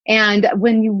And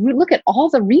when you look at all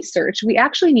the research, we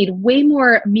actually need way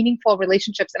more meaningful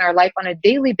relationships in our life on a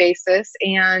daily basis.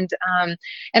 And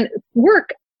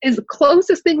work is the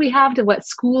closest thing we have to what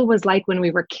school was like when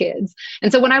we were kids.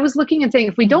 And so when I was looking and saying,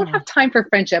 if we don't have time for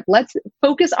friendship, let's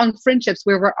focus on friendships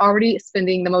where we're already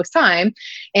spending the most time.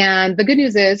 And the good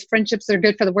news is friendships are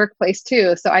good for the workplace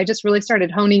too. So I just really started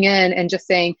honing in and just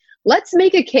saying, let's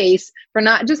make a case for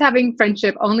not just having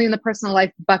friendship only in the personal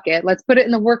life bucket. Let's put it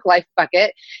in the work life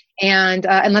bucket. And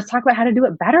let's talk about how to do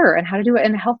it better and how to do it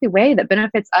in a healthy way that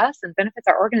benefits us and benefits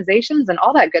our organizations and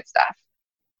all that good stuff.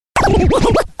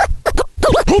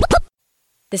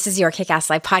 This is your Kick-Ass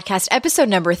Life podcast, episode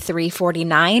number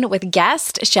 349 with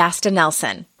guest Shasta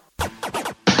Nelson.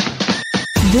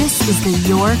 This is the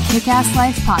Your Kick-Ass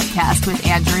Life podcast with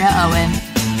Andrea Owen,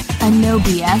 a no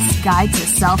BS guide to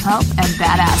self-help and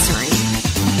badassery.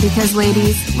 Because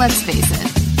ladies, let's face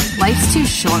it, life's too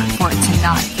short for it to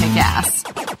not kick ass.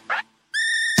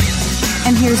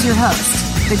 And here's your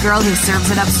host, the girl who serves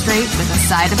it up straight with a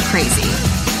side of crazy,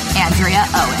 Andrea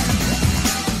Owen.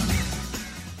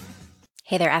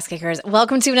 Hey there, ass kickers.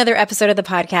 Welcome to another episode of the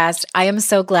podcast. I am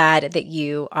so glad that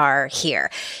you are here.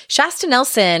 Shasta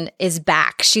Nelson is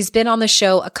back. She's been on the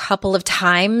show a couple of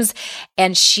times,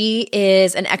 and she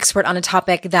is an expert on a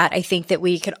topic that I think that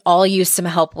we could all use some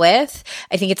help with.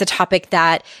 I think it's a topic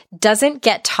that doesn't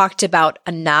get talked about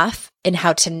enough in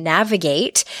how to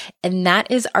navigate, and that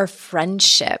is our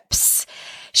friendships.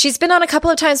 She's been on a couple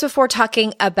of times before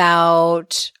talking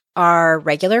about our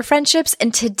regular friendships.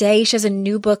 And today she has a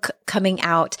new book coming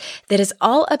out that is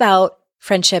all about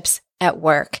friendships at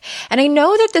work. And I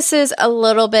know that this is a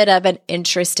little bit of an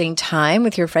interesting time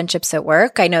with your friendships at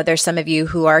work. I know there's some of you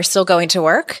who are still going to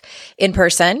work in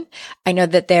person. I know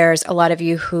that there's a lot of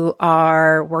you who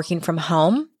are working from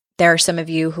home. There are some of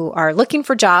you who are looking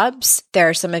for jobs. There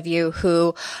are some of you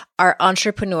who are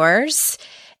entrepreneurs,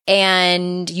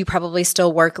 and you probably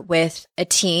still work with a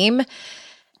team.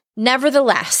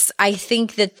 Nevertheless, I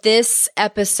think that this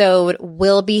episode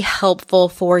will be helpful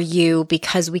for you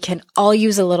because we can all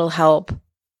use a little help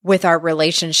with our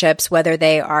relationships, whether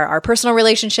they are our personal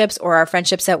relationships or our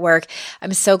friendships at work.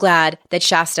 I'm so glad that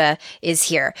Shasta is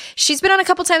here. She's been on a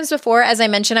couple times before. As I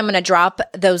mentioned, I'm going to drop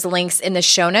those links in the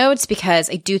show notes because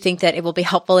I do think that it will be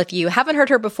helpful if you haven't heard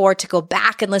her before to go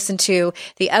back and listen to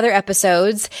the other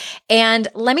episodes. And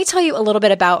let me tell you a little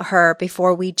bit about her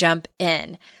before we jump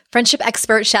in. Friendship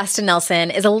expert Shasta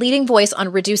Nelson is a leading voice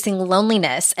on reducing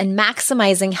loneliness and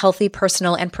maximizing healthy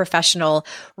personal and professional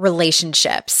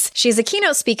relationships. She's a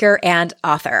keynote speaker and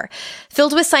author.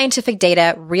 Filled with scientific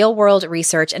data, real-world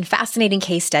research, and fascinating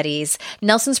case studies,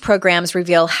 Nelson's programs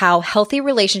reveal how healthy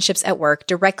relationships at work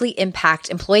directly impact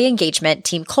employee engagement,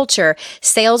 team culture,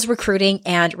 sales, recruiting,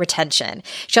 and retention.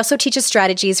 She also teaches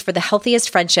strategies for the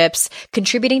healthiest friendships,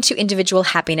 contributing to individual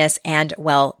happiness and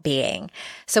well-being.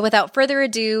 So without further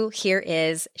ado, here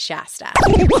is Shasta.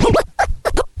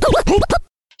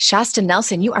 Shasta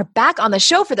Nelson, you are back on the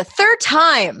show for the third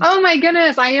time. Oh my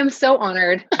goodness, I am so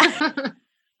honored.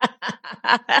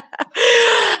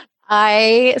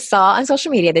 I saw on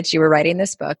social media that you were writing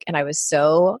this book, and I was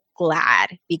so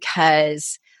glad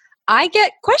because I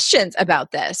get questions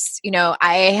about this. You know,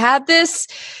 I had this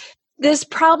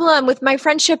problem with my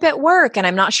friendship at work, and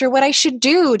I'm not sure what I should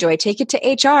do. Do I take it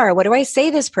to HR? What do I say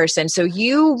to this person? So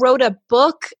you wrote a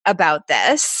book about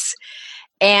this,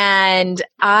 and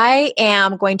I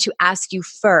am going to ask you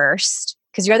first,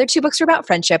 because your other two books are about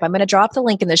friendship. I'm going to drop the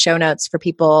link in the show notes for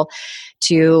people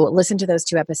to listen to those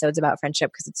two episodes about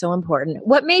friendship because it's so important.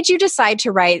 What made you decide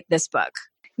to write this book?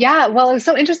 Yeah, well, it was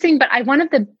so interesting, but one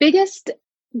of the biggest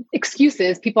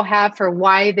excuses people have for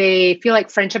why they feel like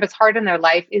friendship is hard in their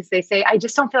life is they say, I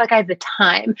just don't feel like I have the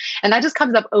time. And that just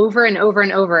comes up over and over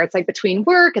and over. It's like between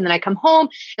work and then I come home.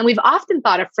 And we've often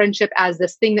thought of friendship as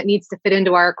this thing that needs to fit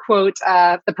into our quote,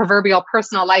 the proverbial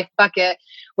personal life bucket,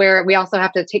 where we also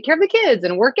have to take care of the kids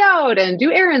and work out and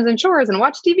do errands and chores and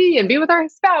watch TV and be with our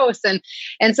spouse.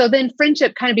 And so then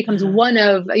friendship kind of becomes one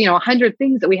of, 100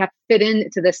 things that we have to fit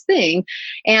into this thing.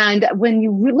 And when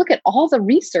you look at all the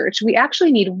research, we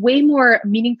actually need way more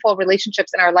meaningful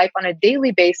relationships in our life on a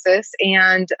daily basis.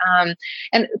 And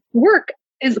work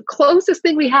is the closest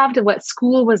thing we have to what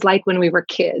school was like when we were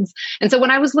kids. And so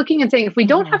when I was looking and saying, if we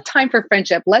don't have time for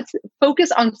friendship, let's focus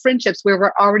on friendships where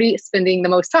we're already spending the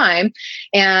most time.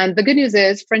 And the good news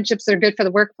is friendships are good for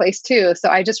the workplace too. So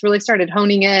I just really started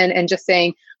honing in and just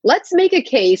saying, let's make a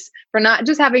case for not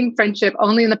just having friendship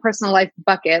only in the personal life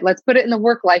bucket. Let's put it in the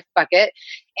work life bucket.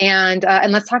 And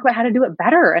let's talk about how to do it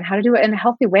better and how to do it in a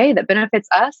healthy way that benefits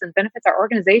us and benefits our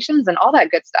organizations and all that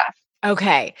good stuff.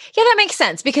 Okay. Yeah, that makes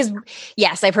sense because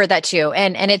yes, I've heard that too.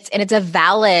 And it's a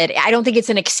valid, I don't think it's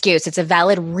an excuse. It's a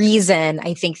valid reason.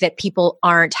 I think that people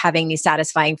aren't having these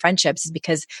satisfying friendships is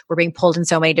because we're being pulled in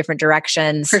so many different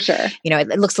directions. For sure.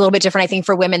 It looks a little bit different, I think,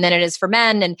 for women than it is for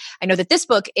men. And I know that this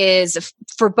book is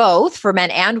for both, for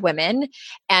men and women.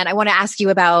 And I want to ask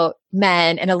you about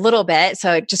men in a little bit.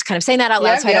 So just kind of saying that out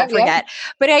loud so I don't forget.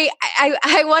 But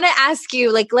I want to ask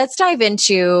you, like, let's dive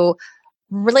into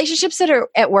relationships that are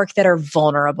at work that are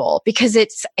vulnerable because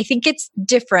I think it's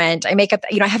different. I make up,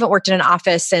 I haven't worked in an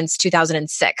office since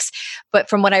 2006, but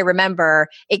from what I remember,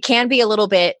 it can be a little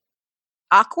bit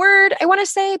awkward, I want to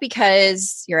say,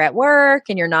 because you're at work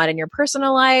and you're not in your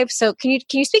personal life. So can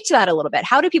you speak to that a little bit?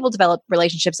 How do people develop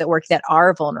relationships at work that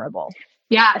are vulnerable?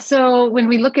 Yeah. So when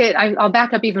we look at, I'll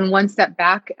back up even one step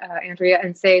back, Andrea,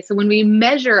 and say, so when we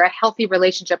measure a healthy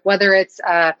relationship, whether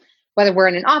we're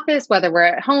in an office, whether we're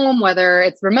at home, whether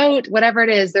it's remote, whatever it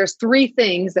is, there's three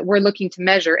things that we're looking to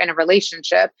measure in a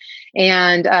relationship.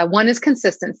 And one is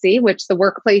consistency, which the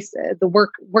workplace,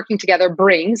 working together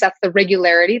brings. That's the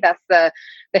regularity. That's the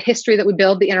history that we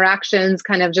build, the interactions,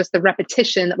 kind of just the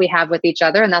repetition that we have with each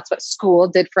other. And that's what school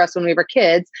did for us when we were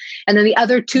kids. And then the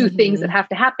other two things that have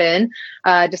to happen,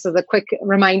 just as a quick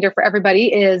reminder for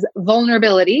everybody, is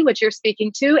vulnerability, which you're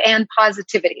speaking to, and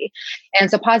positivity.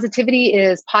 And so positivity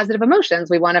is positive emotions.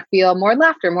 We want to feel more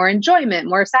laughter, more enjoyment,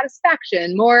 more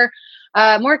satisfaction, more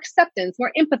acceptance,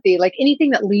 more empathy, like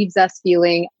anything that leaves us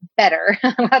feeling better.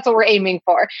 That's what we're aiming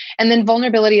for. And then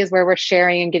vulnerability is where we're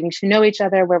sharing and getting to know each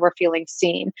other, where we're feeling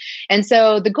seen. And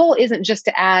so the goal isn't just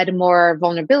to add more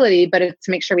vulnerability, but it's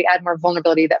to make sure we add more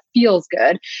vulnerability that feels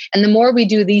good. And the more we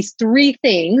do these three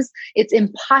things, it's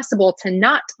impossible to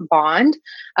not bond.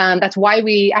 That's why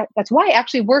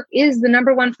actually work is the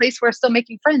number one place we're still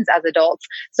making friends as adults.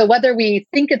 So whether we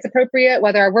think it's appropriate,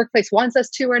 whether our workplace wants us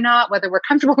to or not, whether we're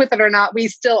comfortable with it or not, we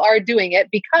still are doing it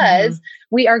because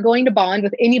we are going to bond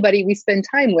with anybody we spend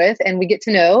time with and we get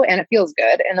to know and it feels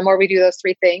good. And the more we do those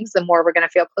three things, the more we're going to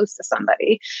feel close to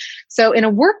somebody. So in a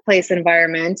workplace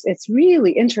environment, it's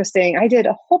really interesting. I did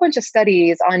a whole bunch of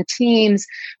studies on teams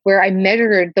where I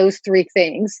measured those three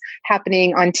things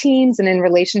happening on teams and in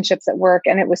relationships at work.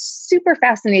 And it was super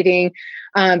fascinating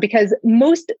because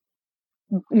most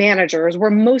managers were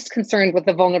most concerned with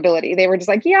the vulnerability. They were just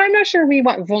like, yeah, I'm not sure we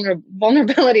want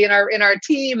vulnerability in our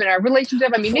team and our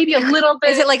relationship. I mean, maybe a little bit.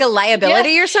 Is it like a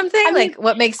liability or something? I mean,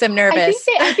 what makes them nervous?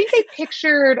 I think they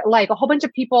pictured like a whole bunch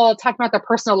of people talking about their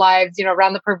personal lives,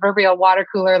 around the proverbial water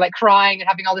cooler, like crying and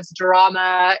having all this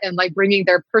drama and like bringing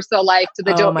their personal life to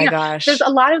the door. Oh my gosh. There's a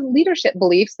lot of leadership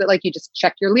beliefs that like you just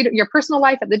check your personal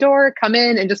life at the door, come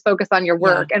in and just focus on your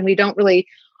work. Yeah. And we don't really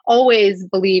always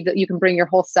believe that you can bring your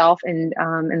whole self and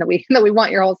that we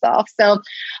want your whole self. So,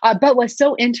 but what's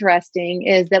so interesting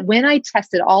is that when I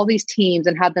tested all these teams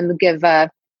and had them give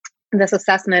this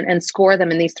assessment and score them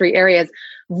in these three areas,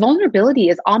 vulnerability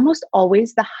is almost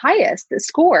always the highest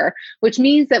score, which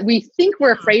means that we think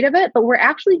we're afraid of it, but we're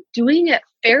actually doing it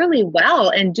fairly well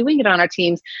and doing it on our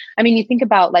teams. I mean, you think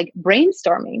about like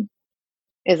brainstorming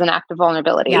is an act of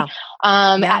vulnerability. Yeah.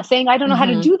 Saying, I don't know how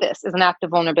to do this is an act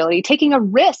of vulnerability. Taking a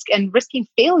risk and risking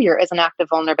failure is an act of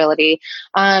vulnerability.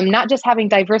 Not just having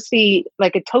diversity,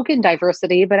 like a token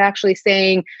diversity, but actually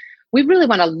saying, we really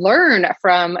want to learn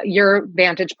from your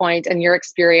vantage point and your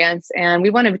experience, and we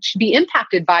want to be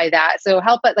impacted by that. So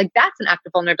help it, like that's an act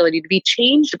of vulnerability, to be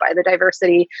changed by the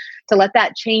diversity, to let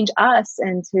that change us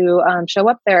and to show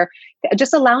up there.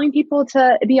 Just allowing people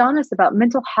to be honest about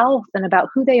mental health and about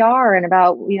who they are and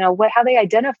about, how they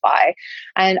identify.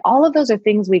 And all of those are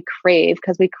things we crave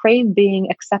because we crave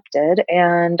being accepted,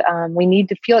 and we need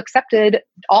to feel accepted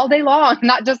all day long,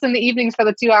 not just in the evenings for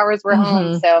the 2 hours we're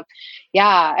home. So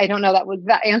yeah, I don't know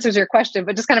that answers your question,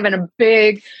 but just kind of in a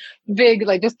big,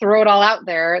 like just throw it all out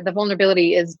there. The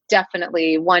vulnerability is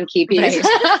definitely one key piece.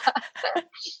 Right.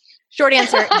 Short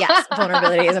answer, yes,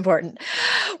 vulnerability is important.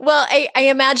 Well, I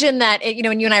imagine that,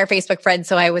 and you and I are Facebook friends,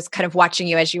 so I was kind of watching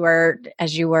you as you were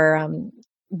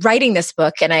writing this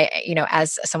book. And I,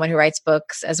 as someone who writes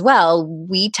books as well,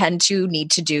 we tend to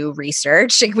need to do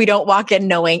research. We don't walk in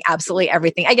knowing absolutely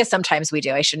everything. I guess sometimes we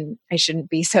do. I shouldn't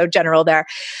be so general there.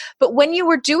 But when you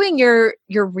were doing your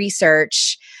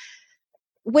research,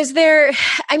 was there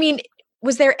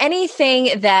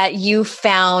anything that you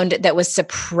found that was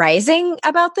surprising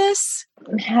about this?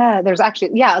 Yeah, there's actually,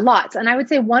 lots. And I would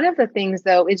say one of the things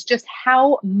though, is just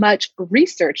how much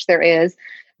research there is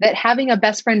that having a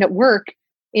best friend at work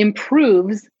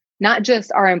improves not just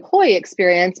our employee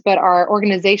experience, but our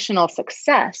organizational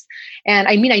success. And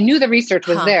I mean, I knew the research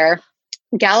was there.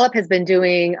 Gallup has been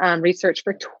doing research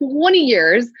for 20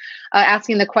 years,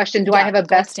 asking the question, do I have a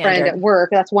best friend at work?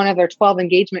 That's one of their 12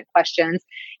 engagement questions.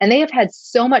 And they have had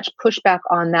so much pushback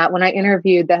on that. When I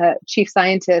interviewed the chief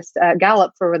scientist at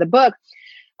Gallup for the book,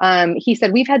 he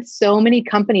said, we've had so many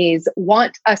companies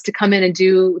want us to come in and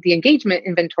do the engagement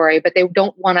inventory, but they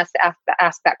don't want us to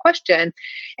ask that question.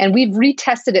 And we've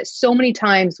retested it so many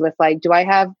times with like, do I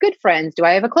have good friends? Do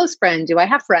I have a close friend? Do I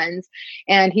have friends?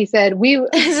 And he said,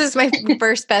 this is my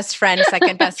first best friend,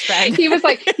 second best friend. He's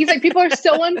like, people are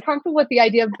so uncomfortable with the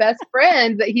idea of best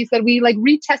friends that he said, we like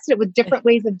retested it with different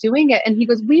ways of doing it. And he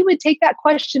goes, we would take that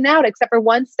question out, except for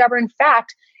one stubborn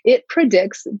fact. It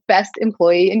predicts best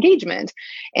employee engagement.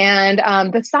 And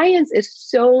the science is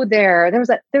so there.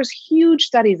 There's huge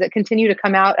studies that continue to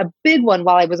come out. A big one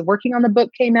while I was working on the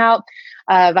book came out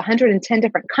of 110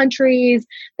 different countries.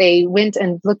 They went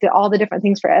and looked at all the different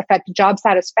things for affect job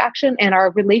satisfaction, and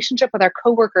our relationship with our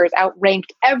coworkers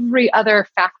outranked every other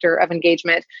factor of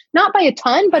engagement. Not by a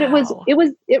ton, but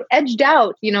it edged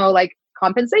out, like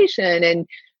compensation and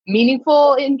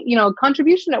meaningful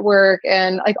contribution at work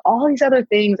and like all these other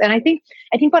things. And I think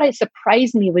what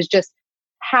surprised me was just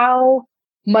how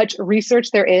much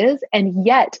research there is, and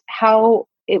yet how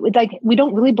it would like, we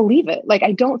don't really believe it. Like,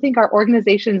 I don't think our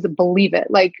organizations believe it.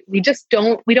 Like, we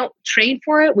don't train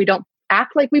for it. We don't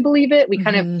act like we believe it. We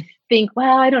kind of think,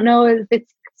 well, I don't know if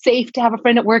it's safe to have a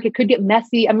friend at work. It could get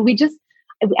messy. I mean,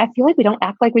 I feel like we don't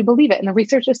act like we believe it. And the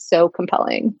research is so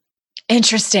compelling.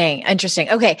 Interesting.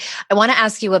 Okay. I want to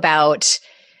ask you about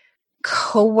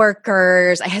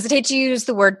coworkers. I hesitate to use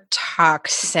the word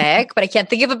toxic, but I can't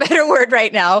think of a better word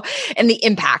right now, and the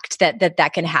impact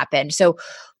that can happen. So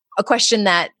a question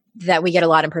that we get a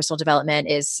lot in personal development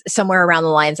is somewhere around the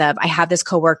lines of, I have this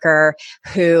coworker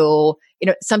who,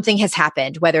 something has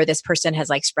happened, whether this person has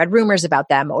like spread rumors about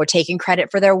them or taken credit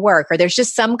for their work, or there's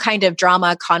just some kind of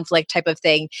drama, conflict type of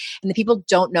thing. And the people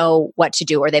don't know what to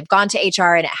do, or they've gone to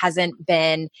HR and it hasn't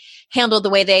been handled the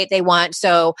way they want.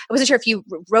 So I wasn't sure if you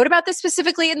wrote about this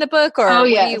specifically in the book, or what do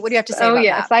you have to say about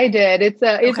that? I did. It's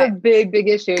a big, big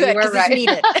issue. Good, you are right. It's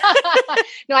needed.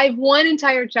 No, I have one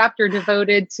entire chapter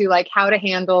devoted to like how to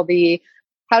handle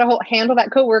that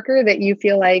coworker that you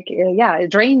feel like,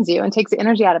 it drains you and takes the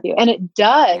energy out of you. And it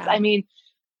does. Yeah. I mean,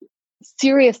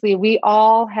 seriously, we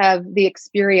all have the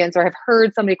experience, or have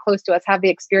heard somebody close to us have the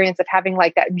experience of having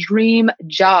like that dream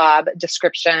job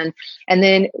description, and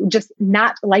then just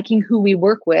not liking who we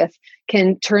work with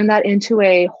can turn that into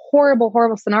a horrible,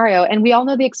 horrible scenario. And we all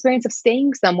know the experience of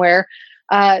staying somewhere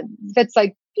that's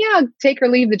like, take or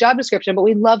leave the job description, but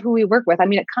we love who we work with. I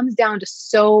mean, it comes down to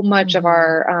so much of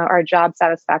our job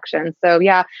satisfaction. So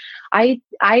I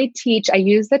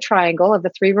use the triangle of the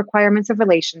 3 requirements of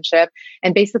relationship,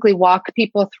 and basically walk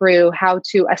people through how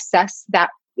to assess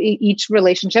that each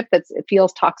relationship that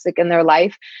feels toxic in their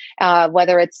life,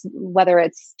 whether it's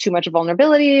too much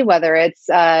vulnerability, whether it's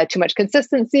too much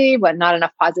consistency, not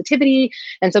enough positivity.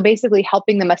 And so basically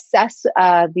helping them assess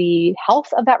the health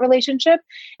of that relationship,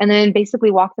 and then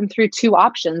basically walk them through 2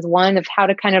 options. One of how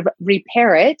to kind of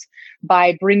repair it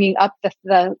by bringing up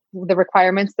the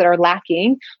requirements that are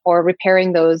lacking, or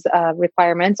repairing those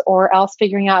requirements, or else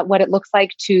figuring out what it looks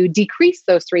like to decrease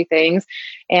those 3 things,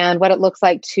 and what it looks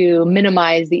like to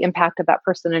minimize the impact of that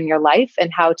person in your life,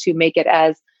 and how to make it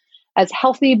as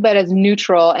healthy, but as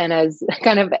neutral, and as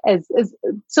kind of as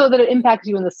so that it impacts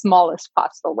you in the smallest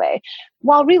possible way,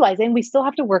 while realizing we still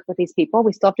have to work with these people.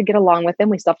 We still have to get along with them.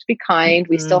 We still have to be kind.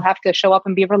 We still have to show up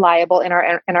and be reliable in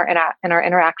our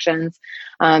interactions.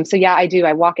 I do.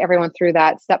 I walk everyone through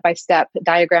that step by step,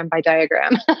 diagram by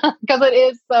diagram, because it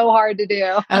is so hard to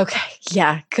do. Okay.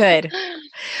 Yeah. Good.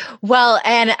 Well,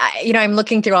 and I'm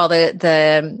looking through all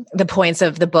the points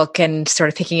of the book and sort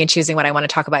of picking and choosing what I want to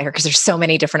talk about here, because there's so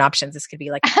many different options. This could be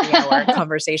like a 3-hour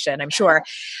conversation, I'm sure.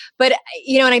 But,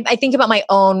 and I think about my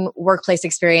own workplace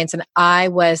experience, and I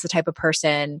was the type of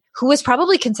person who was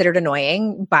probably considered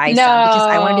annoying by some, because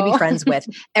I wanted to be friends with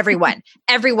everyone,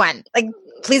 like,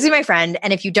 please be my friend.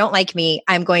 And if you don't like me,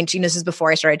 I'm going to, this is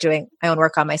before I started doing my own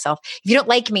work on myself. If you don't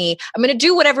like me, I'm going to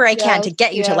do whatever I can to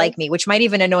get you to like me, which might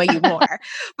even annoy you more.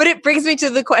 But it brings me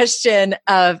to the question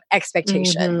of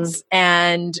expectations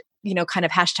and, kind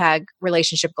of hashtag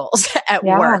relationship goals at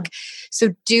work. So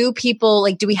do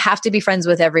we have to be friends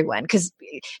with everyone? Because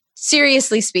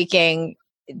seriously speaking,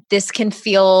 this can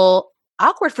feel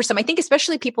awkward for some. I think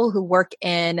especially people who work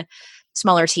in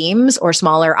smaller teams or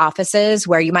smaller offices,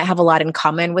 where you might have a lot in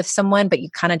common with someone, but you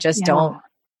kind of just don't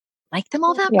like them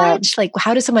all that much. Like,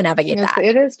 how does someone navigate that?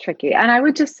 It is tricky. And I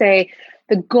would just say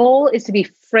the goal is to be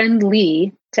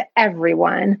friendly to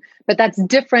everyone, but that's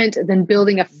different than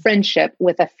building a friendship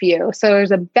with a few. So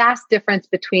there's a vast difference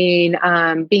between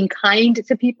being kind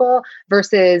to people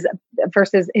versus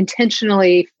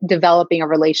intentionally developing a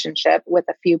relationship with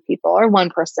a few people or one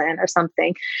person or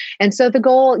something. And so the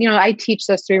goal, I teach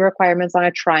those 3 requirements on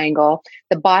a triangle.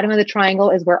 The bottom of the triangle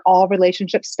is where all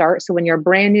relationships start. So when you're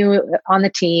brand new on the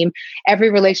team, every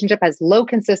relationship has low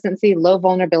consistency, low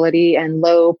vulnerability, and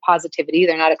low positivity.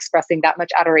 They're not expressing that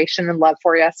much adoration and love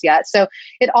for us yet. So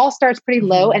it all starts pretty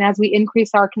low. And as we increase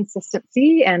our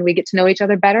consistency and we get to know each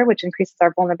other better, which increases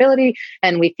our vulnerability,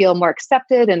 and we feel more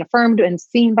accepted and affirmed and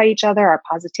seen by each other, our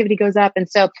positivity goes up. And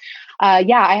so,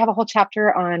 I have a whole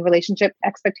chapter on relationship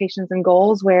expectations and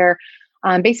goals where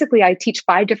basically I teach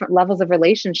 5 different levels of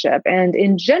relationship. And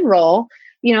in general,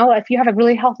 if you have a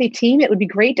really healthy team, it would be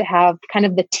great to have kind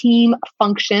of the team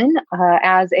function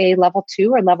as a level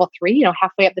 2 or level 3,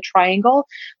 halfway up the triangle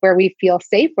where we feel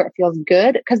safe, where it feels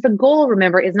good. Because the goal,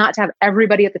 remember, is not to have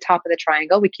everybody at the top of the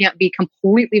triangle. We can't be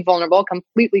completely vulnerable,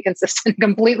 completely consistent,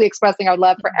 completely expressing our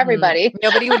love for everybody.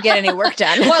 Nobody would get any work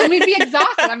done. Well, we'd be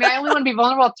exhausted. I mean, I only want to be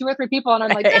vulnerable with 2 or 3 people and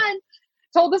I'm like, done,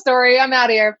 told the story, I'm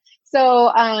out of here.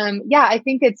 So, I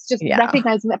think it's just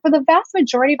recognizing that for the vast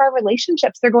majority of our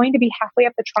relationships, they're going to be halfway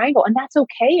up the triangle, and that's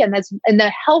okay. And the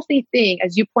healthy thing,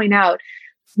 as you point out,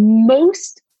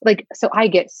 so I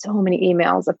get so many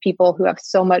emails of people who have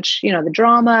so much, the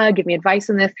drama, give me advice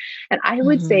on this. And I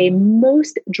would say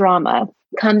most drama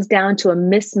comes down to a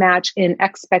mismatch in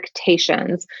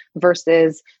expectations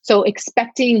versus,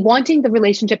 wanting the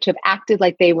relationship to have acted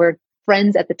like they were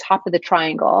friends at the top of the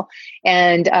triangle.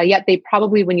 And yet they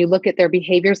probably, when you look at their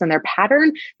behaviors and their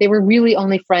pattern, they were really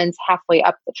only friends halfway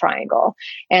up the triangle.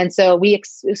 And so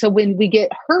when we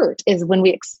get hurt is when we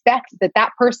expect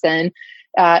that person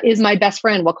is my best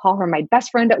friend. We'll call her my best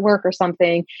friend at work or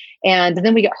something. And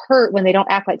then we get hurt when they don't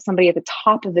act like somebody at the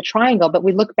top of the triangle. But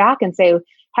we look back and say,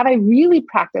 have I really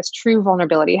practiced true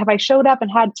vulnerability? Have I showed up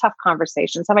and had tough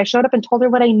conversations? Have I showed up and told her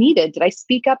what I needed? Did I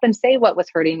speak up and say what was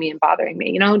hurting me and bothering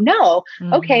me? No.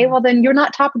 Okay, well then you're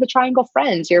not top of the triangle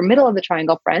friends. You're middle of the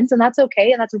triangle friends, and that's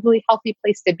okay. And that's a really healthy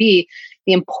place to be.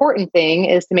 The important thing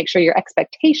is to make sure your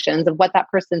expectations of what that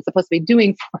person's supposed to be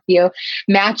doing for you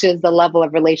matches the level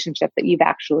of relationship that you've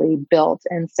actually built.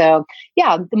 And so,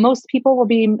 the most people will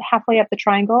be halfway up the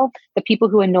triangle. The people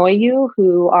who annoy you,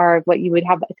 who are what you would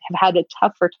have had a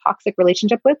tough or toxic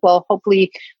relationship with, well,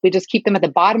 hopefully we just keep them at the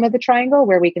bottom of the triangle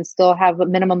where we can still have a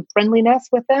minimum friendliness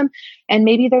with them. And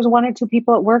maybe there's 1 or 2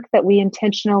 people at work that we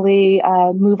intentionally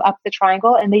move up the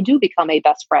triangle and they do become a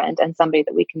best friend and somebody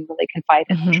that we can really confide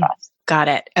in and trust. Got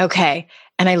it. Okay.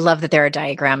 And I love that there are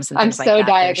diagrams and things like that. I'm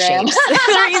so diagram.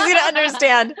 They're easy to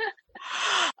understand.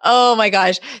 Oh my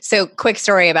gosh. So quick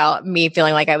story about me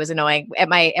feeling like I was annoying. At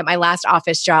my last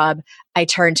office job, I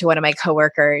turned to one of my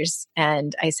coworkers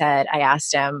and I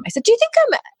asked him, Ted, do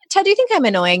you think I'm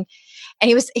annoying? And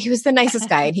he was the nicest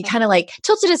guy. And he kind of like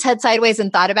tilted his head sideways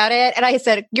and thought about it. And I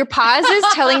said, your pause is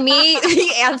telling me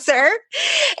the answer.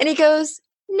 And he goes,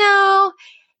 no.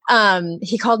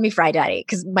 He called me Fry Daddy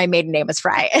because my maiden name was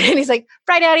Fry. And he's like,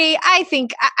 Fry Daddy, I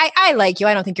think I like you.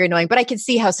 I don't think you're annoying, but I could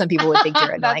see how some people would think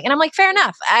you're annoying. And I'm like, fair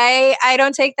enough. I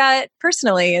don't take that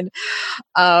personally. And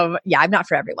I'm not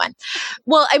for everyone.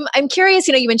 Well, I'm curious,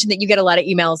 you mentioned that you get a lot of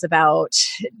emails about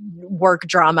work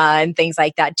drama and things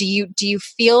like that. Do you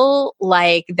feel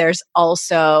like there's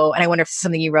also, and I wonder if this is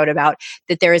something you wrote about,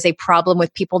 that there is a problem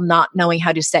with people not knowing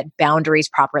how to set boundaries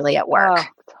properly at work? Oh.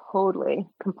 Totally.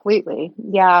 Completely.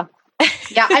 Yeah.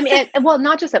 Yeah. I mean, well,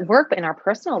 not just at work, but in our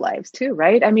personal lives too,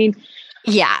 right? I mean,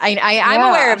 yeah, I'm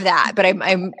aware of that, but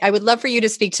I would love for you to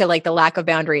speak to like the lack of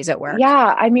boundaries at work.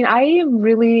 Yeah. I mean,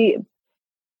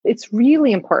 it's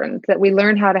really important that we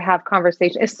learn how to have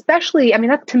conversation, especially, I mean,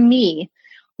 that's to me,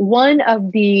 one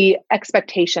of the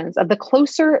expectations of the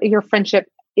closer your friendship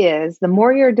is, the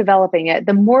more you're developing it,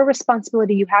 the more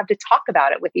responsibility you have to talk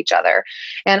about it with each other.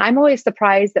 And I'm always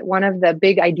surprised that one of the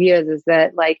big ideas is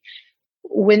that like,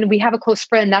 when we have a close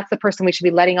friend, that's the person we should be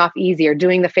letting off easy or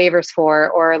doing the favors for,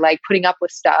 or like putting up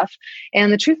with stuff.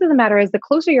 And the truth of the matter is the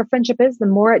closer your friendship is, the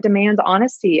more it demands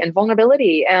honesty and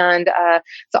vulnerability. And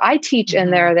so I teach in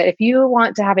there that if you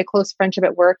want to have a close friendship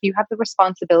at work, you have the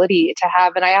responsibility to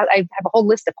have, and I have a whole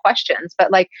list of questions,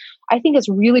 but like, I think it's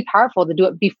really powerful to do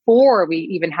it before we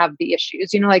even have the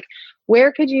issues, like,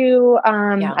 where could you,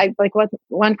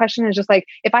 one question is just like,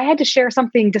 if I had to share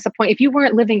something disappointing, if you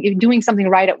weren't doing something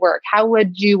right at work, how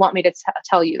would you want me to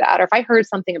tell you that? Or if I heard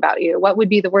something about you, what would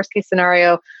be the worst case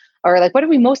scenario Or like, what are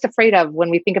we most afraid of when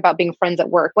we think about being friends at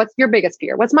work? What's your biggest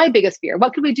fear? What's my biggest fear?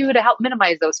 What could we do to help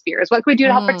minimize those fears? What could we do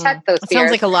to help protect those It fears?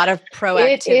 sounds like a lot of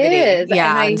proactivity. It is.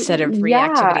 Yeah, instead of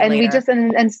reactivity and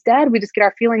later. Instead we just get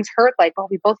our feelings hurt. Like, well,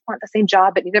 we both want the same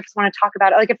job, but neither of us want to talk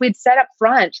about it. Like if we'd said up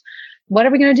front, what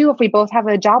are we going to do if we both have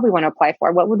a job we want to apply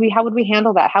for? How would we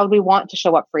handle that? How would we want to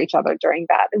show up for each other during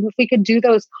that? And if we could do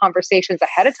those conversations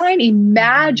ahead of time,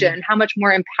 imagine how much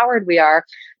more empowered we are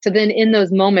to then in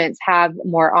those moments have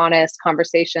more honest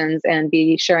conversations and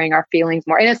be sharing our feelings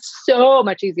more. And it's so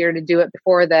much easier to do it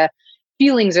before the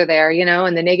feelings are there,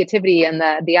 and the negativity and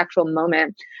the actual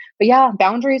moment. But yeah,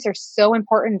 boundaries are so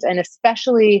important. And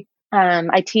especially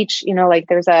I teach, like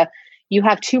you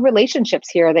have two relationships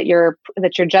here that you're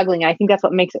juggling. I think that's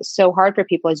what makes it so hard for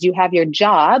people is you have your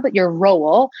job, your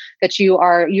role that you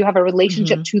have a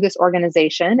relationship to this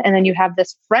organization, and then you have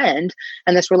this friend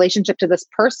and this relationship to this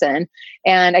person.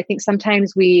 And I think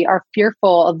sometimes we are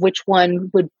fearful of which one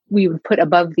we would put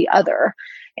above the other.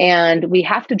 And we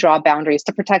have to draw boundaries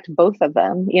to protect both of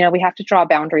them. We have to draw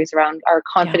boundaries around our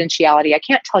confidentiality. Yeah. I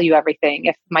can't tell you everything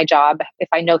if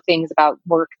I know things about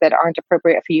work that aren't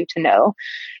appropriate for you to know.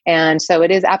 And so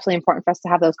it is absolutely important for us to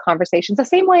have those conversations. The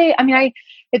same way,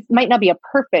 it might not be a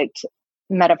perfect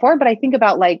metaphor, but I think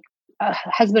about like a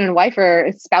husband and wife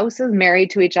or spouses married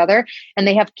to each other and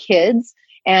they have kids.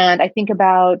 And I think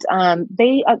about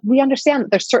we understand that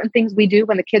there's certain things we do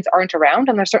when the kids aren't around,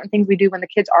 and there's certain things we do when the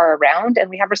kids are around, and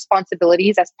we have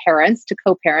responsibilities as parents to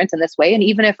co-parent in this way. And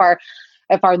even if our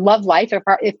love life,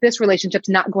 if this relationship's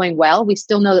not going well, we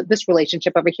still know that this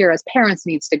relationship over here as parents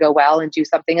needs to go well and do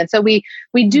something. And so we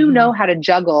do know how to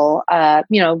juggle,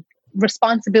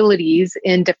 responsibilities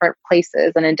in different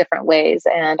places and in different ways.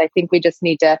 And I think we just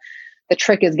need to. The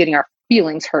trick is getting our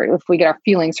feelings hurt. If we get our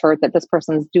feelings hurt that this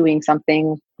person's doing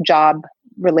something job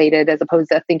related as opposed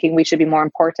to thinking we should be more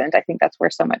important, I think that's where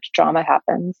so much drama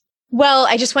happens. Well,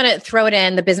 I just want to throw it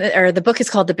in the book is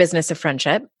called The Business of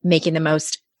Friendship, making the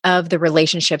most of the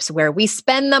relationships where we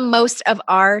spend the most of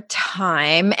our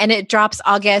time. And it drops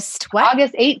August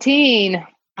 18th.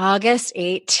 August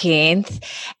 18th.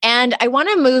 And I want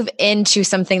to move into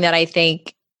something that I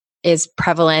think is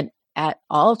prevalent at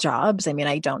all jobs.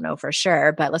 I don't know for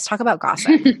sure, but let's talk about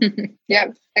gossip. Yeah,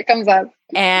 it comes up.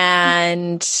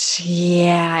 And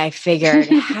yeah, I figured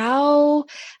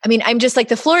I'm just like,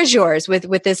 the floor is yours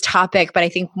with this topic, but I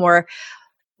think more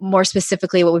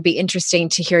specifically, what would be interesting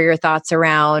to hear your thoughts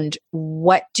around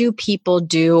what do people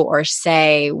do or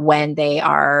say when they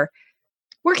are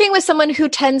working with someone who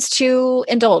tends to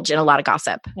indulge in a lot of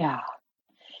gossip? Yeah.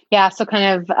 Yeah. So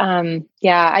kind of,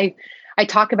 I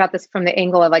talk about this from the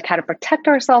angle of like how to protect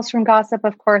ourselves from gossip,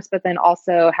 of course, but then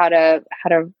also how to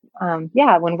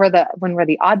when we're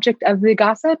the object of the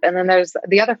gossip. And then there's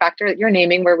the other factor that you're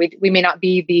naming where we may not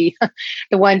be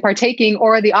the one partaking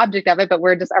or the object of it, but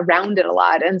we're just around it a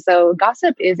lot. And so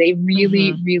gossip is a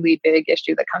really, really big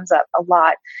issue that comes up a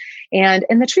lot. And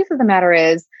the truth of the matter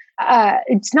is,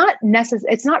 it's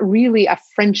not really a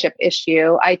friendship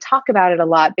issue. I talk about it a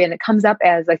lot, and it comes up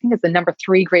as, I think it's the number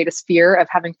 3 greatest fear of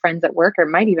having friends at work, or it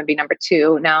might even be number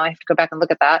 2. Now I have to go back and look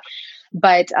at that.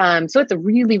 But so it's a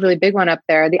really, really big one up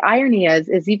there. The irony is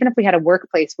even if we had a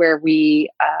workplace where we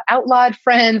outlawed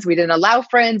friends, we didn't allow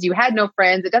friends, you had no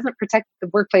friends, it doesn't protect the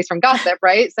workplace from gossip,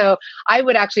 right? So I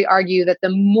would actually argue that the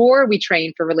more we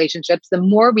train for relationships, the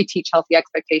more we teach healthy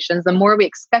expectations, the more we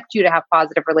expect you to have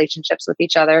positive relationships with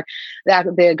each other, that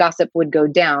the gossip would go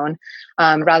down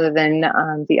rather than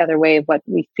the other way of what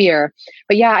we fear.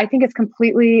 But yeah, I think it's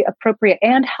completely appropriate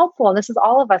and helpful. And this is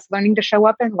all of us learning to show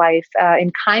up in life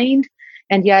in kind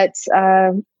and yet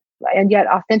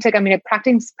authentic.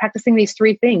 Practicing these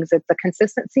 3 things. It's the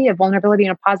consistency, of vulnerability,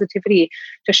 and a positivity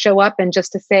to show up and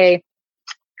just to say,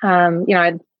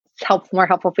 it's more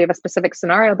helpful if we have a specific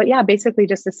scenario. But yeah, basically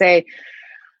just to say,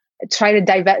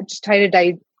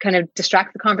 kind of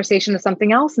distract the conversation to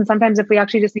something else. And sometimes if we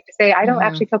actually just need to say, I don't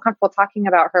actually feel comfortable talking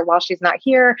about her while she's not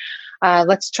here.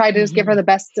 Let's try to just give her the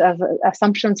best of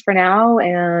assumptions for now.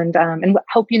 And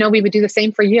hope, we would do the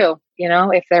same for you,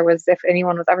 if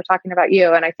anyone was ever talking about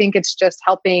you. And I think it's just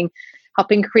helping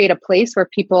create a place where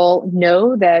people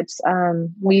know that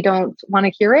we don't want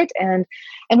to hear it. And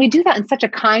we do that in such a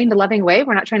kind, loving way.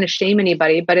 We're not trying to shame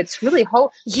anybody, but it's really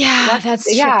that's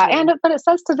tricky. But it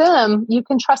says to them, you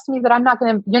can trust me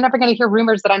that you're never going to hear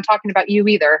rumors that I'm talking about you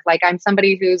either. Like I'm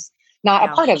somebody who's not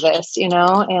a part of this,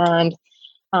 and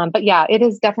but yeah, it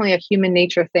is definitely a human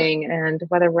nature thing. And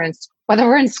whether we're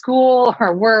in school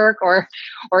or work or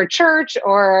church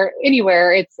or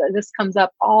anywhere, this comes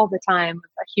up all the time.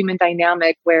 A human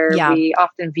dynamic where we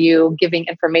often view giving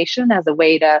information as a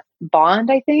way to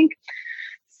bond, I think.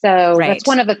 So Right. that's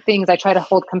one of the things I try to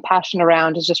hold compassion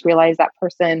around, is just realize that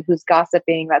person who's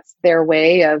gossiping, that's their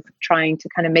way of trying to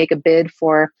kind of make a bid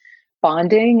for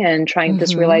bonding and trying to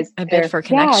just realize a bid for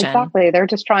connection. Yeah, exactly. They're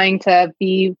just trying to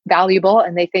be valuable,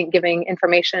 and they think giving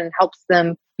information helps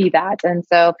them be that. And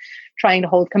so trying to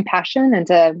hold compassion and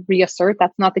to reassert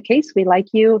that's not the case. We like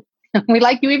you. We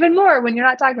like you even more when you're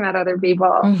not talking about other people.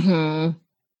 Mm-hmm.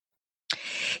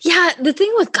 Yeah. The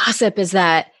thing with gossip is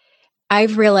that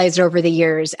I've realized over the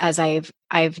years, as I've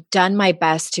done my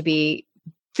best to be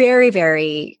very,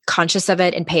 very conscious of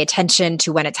it and pay attention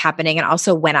to when it's happening, and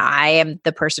also when I am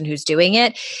the person who's doing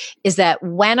it, is that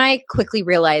when I quickly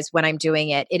realize when I'm doing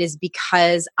it, it is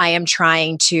because I am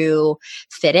trying to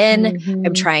fit in,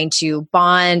 I'm trying to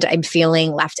bond, I'm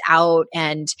feeling left out.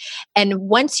 And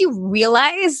once you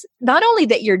realize not only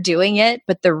that you're doing it,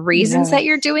 but the reasons that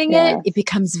you're doing it, it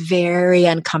becomes very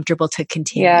uncomfortable to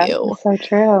continue. Yeah, so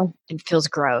true. It feels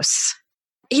gross.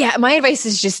 Yeah, my advice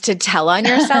is just to tell on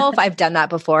yourself. I've done that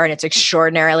before, and it's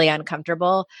extraordinarily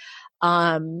uncomfortable.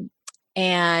 And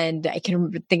I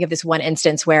can think of this one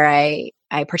instance where I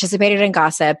participated in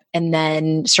gossip and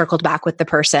then circled back with the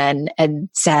person and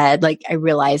said, like, I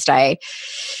realized I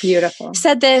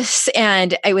said this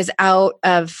and I was out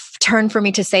of turn for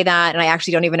me to say that. And I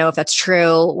actually don't even know if that's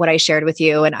true, what I shared with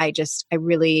you. And I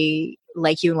really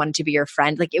like you and wanted to be your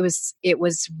friend. Like, it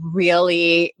was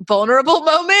really vulnerable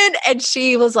moment. And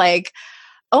she was like,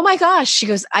 oh my gosh. She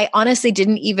goes, I honestly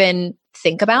didn't even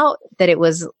think about that it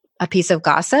was a piece of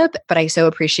gossip, but I so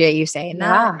appreciate you saying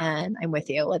that, and I'm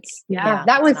with you.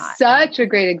 That was such a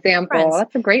great example. Friends.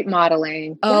 That's a great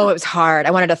modeling. Oh, it was hard.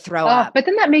 I wanted to throw up. But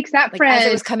then that makes that friend, as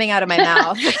it was coming out of my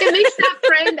mouth. It makes that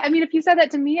friend, I mean, if you said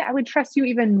that to me, I would trust you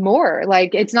even more.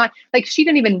 Like, it's not like she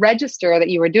didn't even register that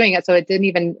you were doing it. So it didn't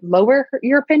even lower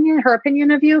her opinion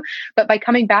of you. But by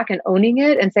coming back and owning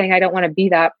it and saying, I don't want to be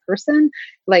that person,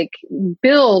 like,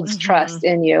 builds trust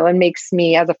in you and makes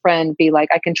me as a friend be like,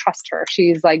 I can trust her.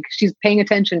 She's paying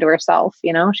attention to herself,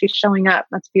 she's showing up.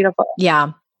 That's beautiful.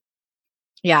 Yeah.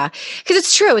 Yeah. Cause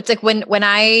it's true. It's like when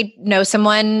I know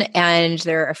someone and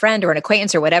they're a friend or an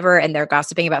acquaintance or whatever, and they're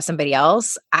gossiping about somebody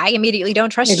else, I immediately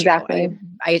don't trust you.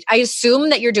 I assume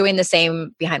that you're doing the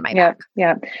same behind my back.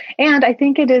 Yeah. And I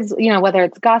think it is, whether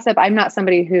it's gossip, I'm not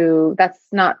somebody who, that's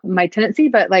not my tendency,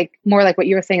 but like more like what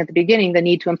you were saying at the beginning, the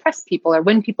need to impress people or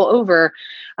win people over.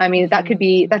 I mean, that could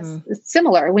be, that's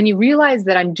similar. When you realize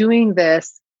that I'm doing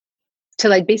this to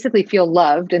like basically feel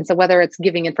loved. And so whether it's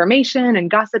giving information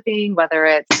and gossiping, whether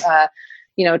it's,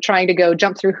 trying to go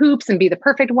jump through hoops and be the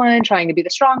perfect one, trying to be the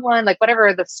strong one, like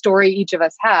whatever the story each of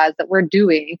us has that we're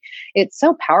doing, it's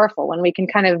so powerful when we can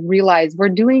kind of realize we're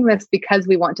doing this because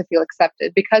we want to feel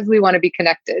accepted, because we want to be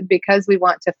connected, because we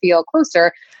want to feel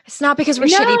closer. It's not because we're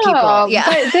shitty people. Yeah.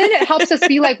 But then it helps us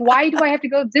be like, why do I have to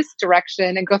go this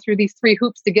direction and go through these 3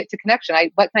 hoops to get to connection?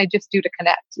 What can I just do to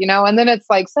connect, And then it's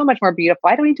like so much more beautiful.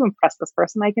 I don't need to impress this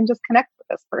person. I can just connect with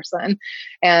this person.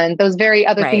 And those very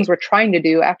other things we're trying to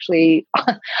do actually,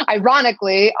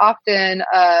 ironically, often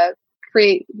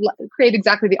create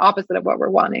exactly the opposite of what we're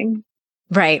wanting.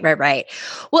 Right.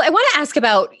 Well, I want to ask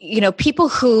about, people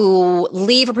who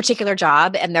leave a particular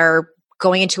job and they're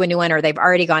going into a new one, or they've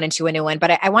already gone into a new one.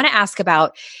 But I want to ask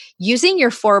about using your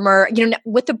former,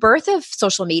 with the birth of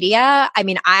social media. I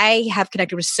mean, I have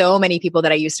connected with so many people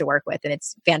that I used to work with, and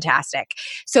it's fantastic.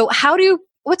 So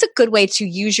what's a good way to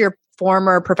use your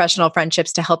former professional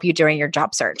friendships to help you during your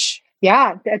job search?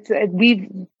 Yeah, we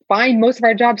find most of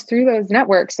our jobs through those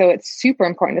networks. So it's super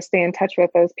important to stay in touch with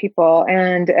those people.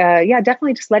 And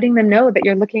definitely just letting them know that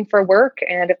you're looking for work.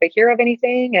 And if they hear of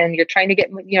anything and you're trying to get,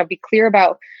 be clear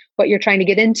about what you're trying to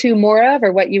get into more of,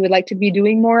 or what you would like to be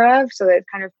doing more of, so that it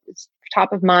kind of is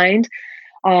top of mind.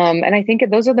 And I think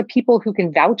those are the people who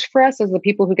can vouch for us. Those are the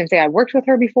people who can say, I worked with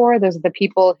her before. Those are the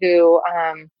people who,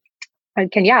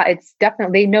 it's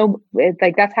definitely, they know,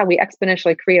 like, that's how we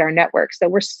exponentially create our network. So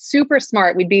we're super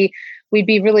smart. We'd be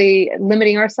really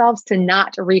limiting ourselves to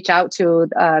not reach out to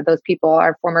those people,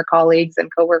 our former colleagues and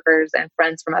coworkers and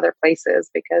friends from other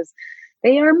places, because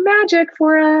they are magic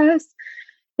for us.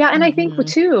 Yeah. And I think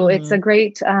too, it's a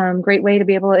great way to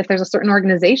be able, if there's a certain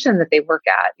organization that they work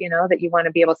at, that you want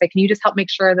to be able to say, can you just help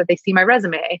make sure that they see my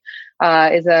resume,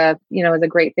 is a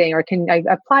great thing. Or I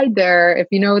applied there, if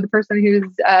the person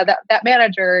who's that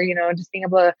manager, just being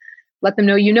able to let them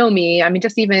know, me. I mean,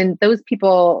 just even those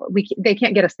people, they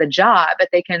can't get us the job, but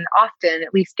they can often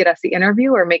at least get us the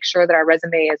interview, or make sure that our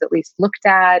resume is at least looked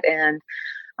at. And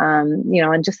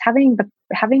and just having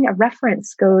a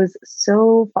reference goes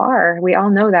so far. We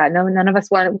all know that. No, none of us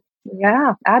want.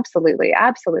 Yeah, absolutely.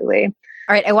 All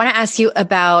right. I want to ask you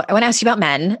about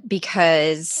men,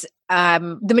 because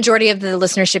the majority of the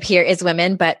listenership here is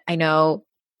women, but I know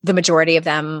the majority of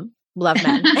them love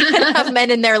men and have men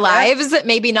in their lives,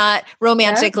 maybe not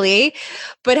romantically,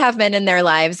 but have men in their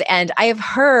lives. And I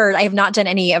have not done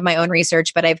any of my own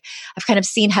research, but I've kind of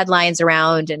seen headlines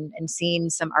around and seen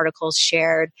some articles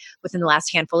shared within the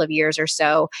last handful of years or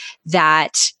so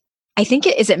that I think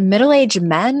is it middle-aged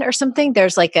men or something?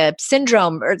 There's like a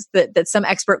syndrome that some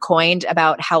expert coined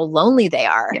about how lonely they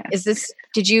are. Yes.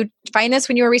 Did you find this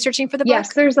when you were researching for the book?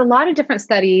 Yes, there's a lot of different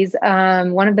studies.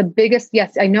 One of the biggest,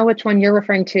 yes, I know which one you're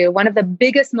referring to. One of the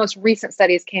biggest, most recent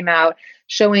studies came out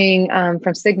showing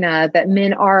from Cigna that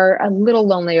men are a little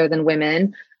lonelier than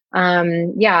women.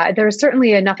 There's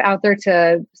certainly enough out there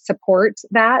to support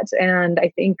that. And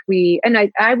I think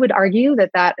I would argue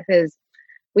that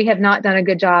we have not done a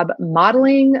good job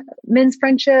modeling men's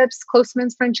friendships, close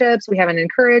men's friendships. We haven't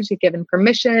encouraged, given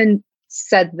permission,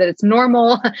 said that it's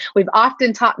normal. We've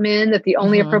often taught men that the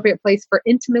only appropriate place for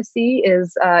intimacy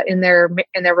is in their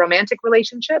romantic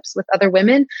relationships with other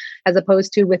women, as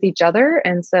opposed to with each other.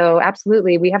 And so,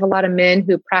 absolutely, we have a lot of men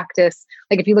who practice.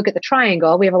 Like if you look at the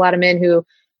triangle, we have a lot of men who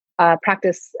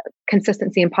practice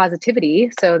consistency and positivity.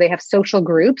 So they have social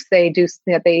groups they do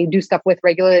stuff with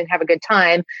regularly and have a good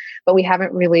time, but we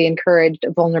haven't really encouraged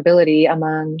vulnerability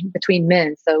between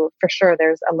men. So for sure,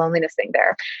 there's a loneliness thing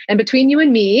there. And between you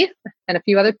and me and a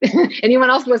few other,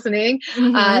 anyone else listening,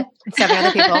 7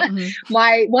 other people.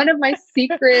 One of my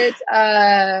secret,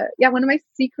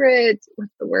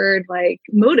 what's the word, like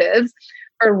motives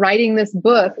for writing this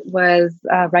book was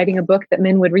writing a book that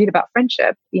men would read about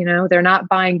friendship. You know, they're not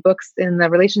buying books in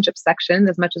the relationship section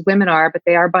as much as women are, but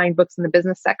they are buying books in the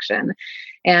business section.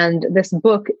 And this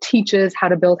book teaches how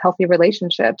to build healthy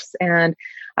relationships. And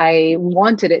I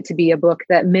wanted it to be a book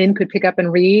that men could pick up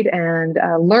and read and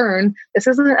learn. This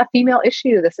isn't a female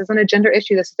issue. This isn't a gender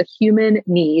issue. This is a human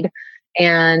need.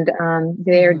 And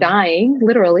they're dying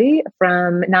literally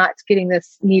from not getting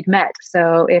this need met.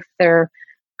 So if they're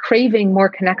craving more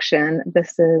connection,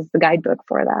 this is the guidebook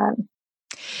for that.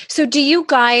 So do you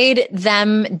guide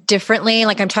them differently?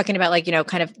 Like I'm talking about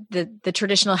kind of the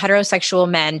traditional heterosexual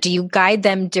men. Do you guide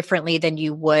them differently than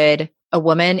you would a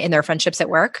woman in their friendships at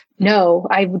work? No,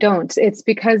 I don't. It's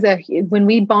because when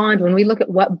we look at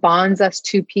what bonds us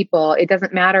to people, it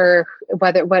doesn't matter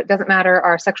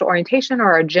our sexual orientation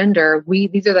or our gender.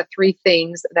 These are the three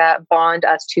things that bond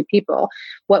us to people.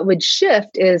 What would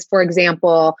shift is, for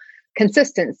example,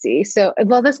 consistency. So,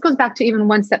 this goes back to even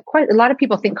one step. Quite a lot of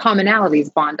people think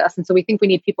commonalities bond us. And so we think we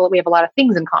need people that we have a lot of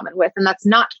things in common with. And that's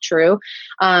not true.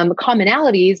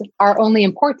 Commonalities are only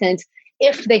important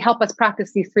if they help us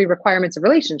practice these three requirements of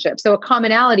relationships. So a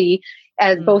commonality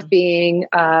as both being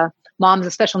moms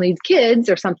of special needs kids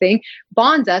or something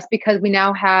bonds us because we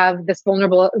now have this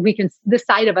this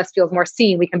side of us feels more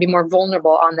seen. We can be more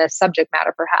vulnerable on this subject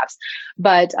matter perhaps.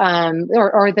 But,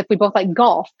 or if we both like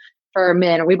golf, for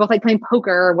men, or we both like playing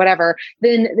poker or whatever,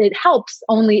 then it helps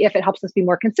only if it helps us be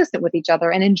more consistent with each other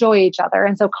and enjoy each other.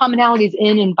 And so commonalities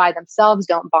in and by themselves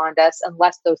don't bond us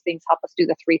unless those things help us do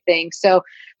the three things. So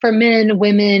for men,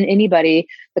 women, anybody,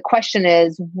 the question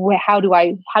is, how do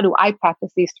I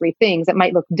practice these three things? It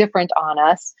might look different on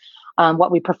us, what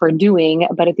we prefer doing,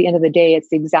 but at the end of the day, it's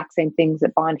the exact same things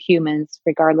that bond humans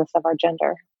regardless of our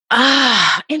gender.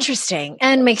 Interesting.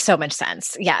 And makes so much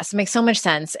sense. Yes, makes so much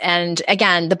sense. And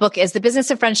again, the book is The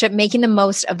Business of Friendship, Making the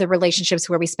Most of the Relationships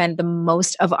Where We Spend the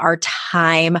Most of Our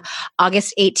Time.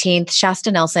 August 18th,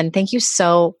 Shasta Nelson, thank you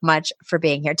so much for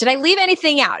being here. Did I leave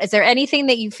anything out? Is there anything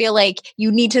that you feel like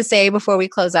you need to say before we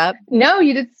close up? No,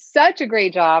 you did such a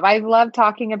great job. I love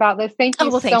talking about this. Thank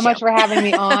you so much for having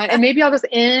me on. And maybe I'll just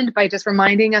end by just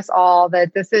reminding us all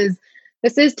that this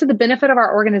is to the benefit of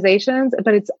our organizations,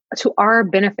 but it's to our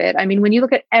benefit. I mean, when you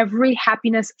look at every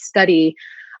happiness study,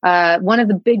 one of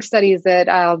the big studies that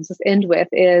I'll just end with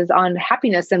is on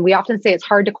happiness. And we often say it's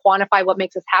hard to quantify what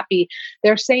makes us happy.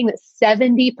 They're saying that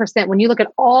 70%, when you look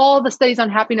at all the studies on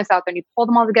happiness out there and you pull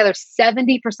them all together,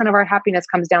 70% of our happiness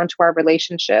comes down to our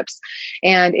relationships.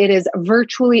 And it is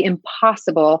virtually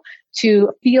impossible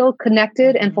to feel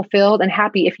connected and fulfilled and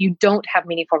happy if you don't have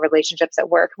meaningful relationships at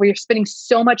work, where you're spending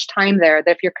so much time there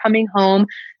that if you're coming home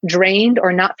drained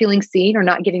or not feeling seen or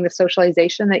not getting the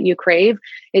socialization that you crave,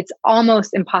 it's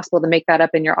almost impossible to make that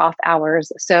up in your off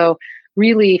hours. So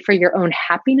really, for your own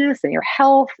happiness and your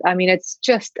health, I mean, it's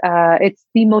just, it's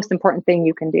the most important thing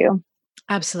you can do.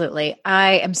 Absolutely.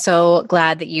 I am so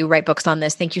glad that you write books on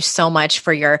this. Thank you so much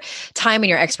for your time and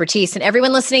your expertise. And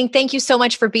everyone listening, thank you so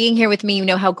much for being here with me. You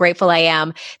know how grateful I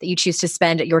am that you choose to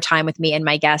spend your time with me and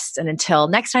my guests. And until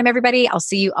next time, everybody, I'll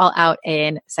see you all out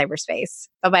in cyberspace.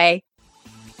 Bye-bye.